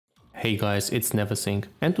Hey guys, it's Neversink,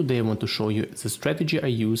 and today I want to show you the strategy I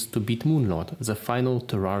used to beat Moonlord, the final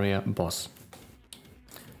Terraria boss.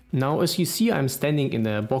 Now as you see, I'm standing in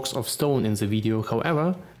a box of stone in the video,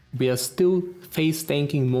 however, we are still face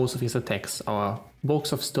tanking most of his attacks. Our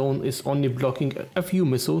box of stone is only blocking a few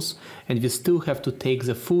missiles, and we still have to take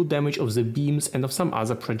the full damage of the beams and of some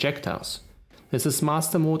other projectiles. This is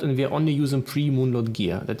master mode and we are only using pre-moonlord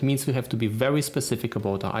gear. That means we have to be very specific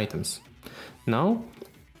about our items. Now,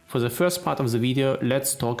 for the first part of the video,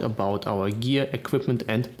 let's talk about our gear, equipment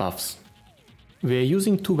and buffs. We are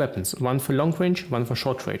using two weapons, one for long range, one for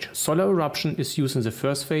short range. Solar Eruption is used in the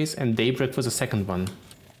first phase and Daybreak for the second one.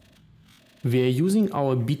 We are using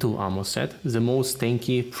our Beetle armor set, the most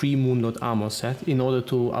tanky pre-moonlord armor set, in order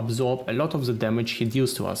to absorb a lot of the damage he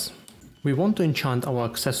deals to us. We want to enchant our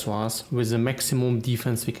accessoires with the maximum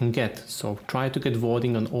defense we can get, so try to get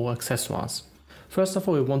warding on all accessoires. First of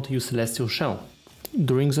all, we want to use Celestial Shell.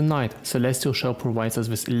 During the night, Celestial Shell provides us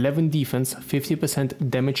with 11 defense, 50%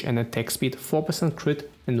 damage and attack speed, 4% crit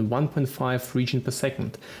and 1.5 regen per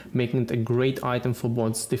second, making it a great item for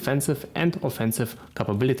both defensive and offensive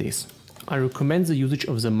capabilities. I recommend the usage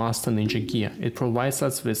of the Master Ninja gear. It provides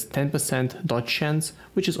us with 10% dodge chance,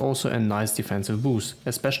 which is also a nice defensive boost,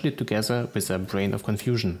 especially together with a Brain of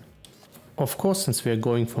Confusion. Of course, since we are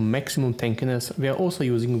going for maximum tankiness, we are also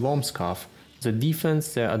using Worm Scarf. The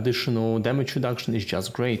defense, the additional damage reduction is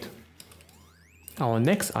just great. Our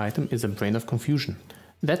next item is a Brain of Confusion.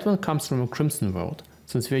 That one comes from a Crimson world.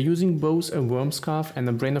 Since we are using both a Worm Scarf and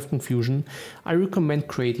a Brain of Confusion, I recommend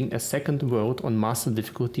creating a second world on Master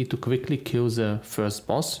difficulty to quickly kill the first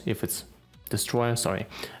boss, if it's Destroyer,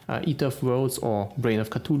 Eater of Worlds or Brain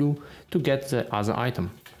of Cthulhu, to get the other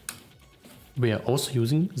item. We are also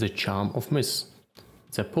using the Charm of Mist.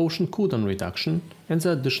 The potion cooldown reduction and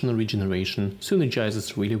the additional regeneration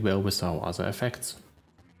synergizes really well with our other effects.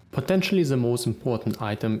 Potentially the most important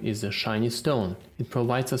item is the Shiny Stone. It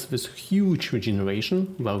provides us with huge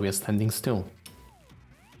regeneration while we are standing still.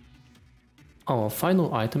 Our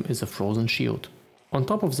final item is a Frozen Shield. On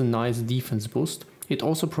top of the nice defense boost, it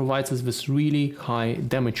also provides us with really high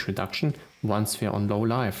damage reduction once we are on low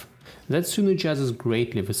life. That synergizes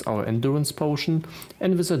greatly with our Endurance Potion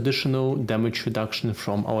and with additional damage reduction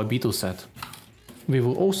from our Beetle set. We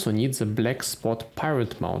will also need the Black Spot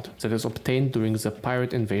Pirate Mount that is obtained during the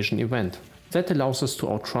Pirate Invasion event. That allows us to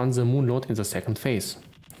outrun the Moonlord in the second phase.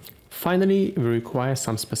 Finally, we require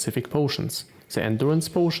some specific potions. The Endurance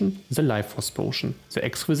Potion, the Life Force Potion, the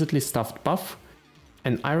Exquisitely Stuffed Buff,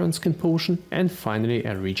 an Iron Skin Potion and finally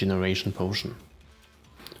a Regeneration Potion.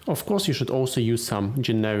 Of course, you should also use some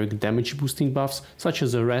generic damage boosting buffs such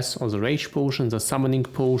as the Res or the Rage Potion, the Summoning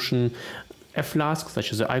Potion, a flask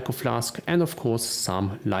such as the Ico Flask and of course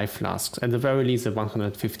some Life Flasks, at the very least a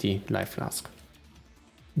 150 Life Flask.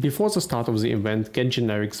 Before the start of the event, get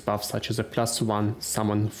generics buffs such as a +1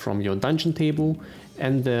 summon from your dungeon table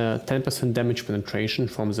and the 10% damage penetration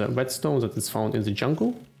from the whetstone that is found in the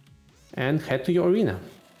jungle, and head to your arena.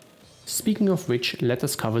 Speaking of which, let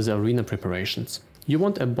us cover the arena preparations. You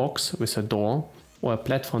want a box with a door or a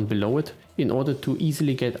platform below it in order to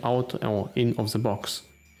easily get out or in of the box.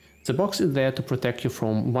 The box is there to protect you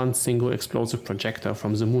from one single explosive projectile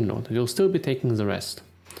from the Moonlord. You'll still be taking the rest.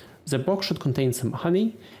 The box should contain some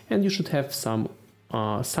honey and you should have some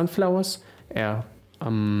sunflowers, a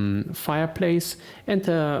fireplace and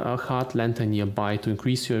a heart lantern nearby to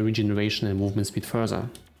increase your regeneration and movement speed further.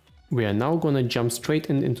 We are now gonna jump straight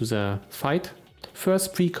into the fight.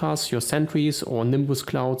 First, precast your sentries or nimbus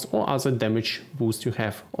clouds or other damage boost you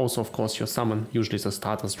have. Also, of course, your summon, usually the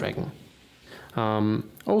starter's dragon.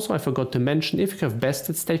 Also, I forgot to mention, if you have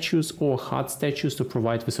bested statues or heart statues to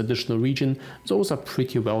provide with additional regen, those are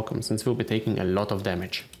pretty welcome since we'll be taking a lot of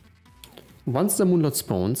damage. Once the Moonlord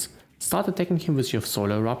spawns, start attacking him with your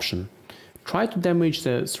Solar Eruption. Try to damage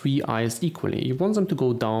the 3 eyes equally. You want them to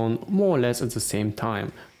go down more or less at the same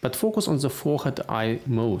time, but focus on the forehead eye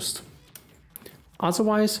most.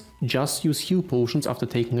 Otherwise, just use heal potions after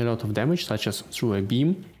taking a lot of damage, such as through a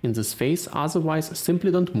beam in this phase. Otherwise,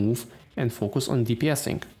 simply don't move and focus on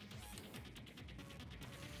DPSing.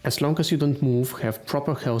 As long as you don't move, have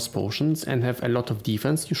proper health potions and have a lot of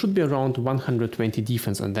defense, you should be around 120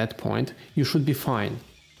 defense at that point, you should be fine.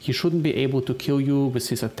 He shouldn't be able to kill you with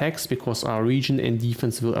his attacks because our regen and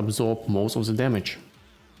defense will absorb most of the damage.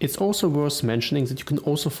 It's also worth mentioning that you can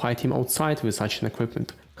also fight him outside with such an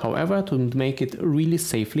equipment. However, to make it really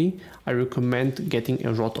safely, I recommend getting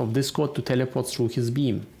a Rod of Discord to teleport through his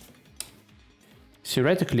beam.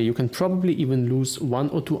 Theoretically, you can probably even lose 1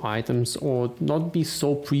 or 2 items or not be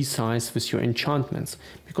so precise with your enchantments,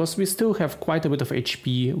 because we still have quite a bit of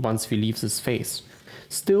HP once we leave this phase.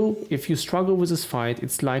 Still, if you struggle with this fight,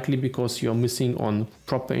 it's likely because you're missing on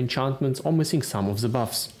proper enchantments or missing some of the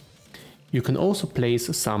buffs. You can also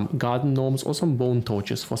place some garden gnomes or some bone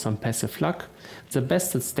torches for some passive luck, the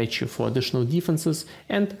bested statue for additional defenses,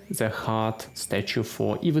 and the heart statue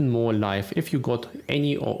for even more life if you got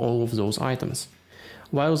any or all of those items.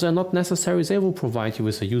 While they're not necessary, they will provide you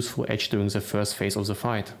with a useful edge during the first phase of the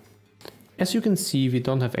fight. As you can see, we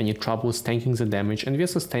don't have any troubles tanking the damage and we are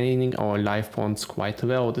sustaining our life points quite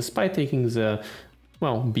well, despite taking the,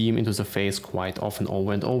 beam into the face quite often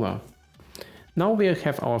over and over. Now we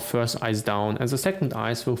have our first ice down and the second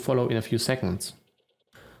ice will follow in a few seconds.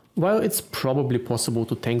 While it's probably possible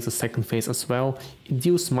to tank the second phase as well, it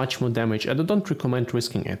deals much more damage and I don't recommend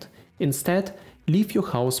risking it. Instead, leave your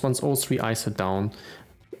house once all 3 ice are down,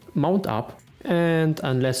 mount up, and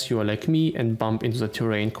unless you are like me and bump into the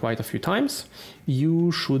terrain quite a few times,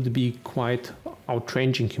 you should be quite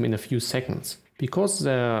outranging him in a few seconds, because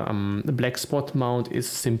the black spot mount is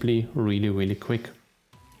simply really quick.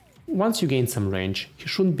 Once you gain some range, he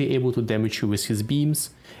shouldn't be able to damage you with his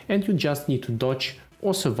beams, and you just need to dodge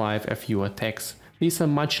or survive a few attacks. These are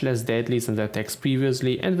much less deadly than the attacks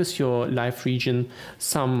previously, and with your life regen,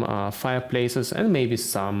 some fireplaces and maybe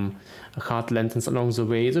some heart lanterns along the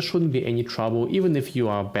way, there shouldn't be any trouble even if you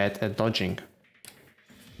are bad at dodging.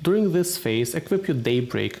 During this phase, equip your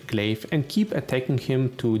Daybreak Glaive and keep attacking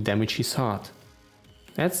him to damage his heart.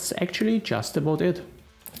 That's actually just about it.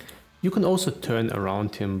 You can also turn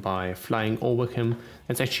around him by flying over him.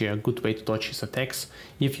 That's actually a good way to dodge his attacks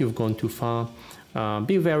if you've gone too far.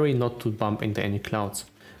 Be wary not to bump into any clouds.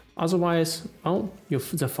 Otherwise,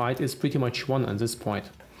 the fight is pretty much won at this point.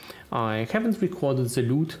 I haven't recorded the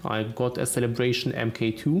loot. I got a Celebration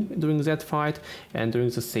MK2 during that fight, and during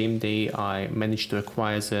the same day I managed to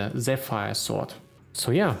acquire the Zephyr sword.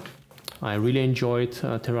 So yeah, I really enjoyed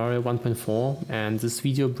Terraria 1.4 and this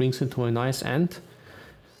video brings it to a nice end.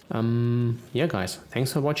 Yeah guys,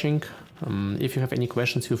 thanks for watching. If you have any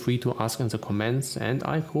questions, feel free to ask in the comments and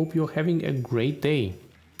I hope you're having a great day.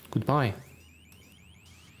 Goodbye.